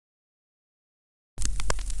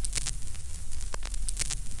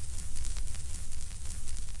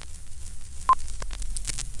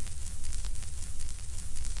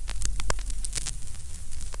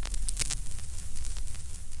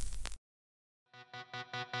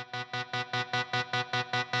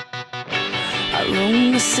I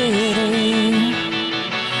roam the city,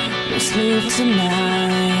 no sleep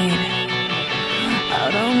tonight.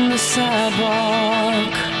 Out on the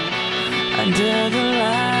sidewalk, under the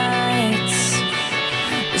lights.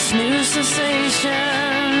 This new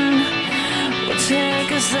sensation will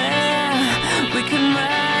take us there. We can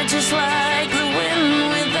ride just like the wind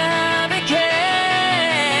without a care.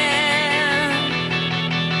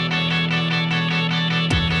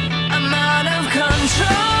 I'm out of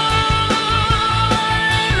control.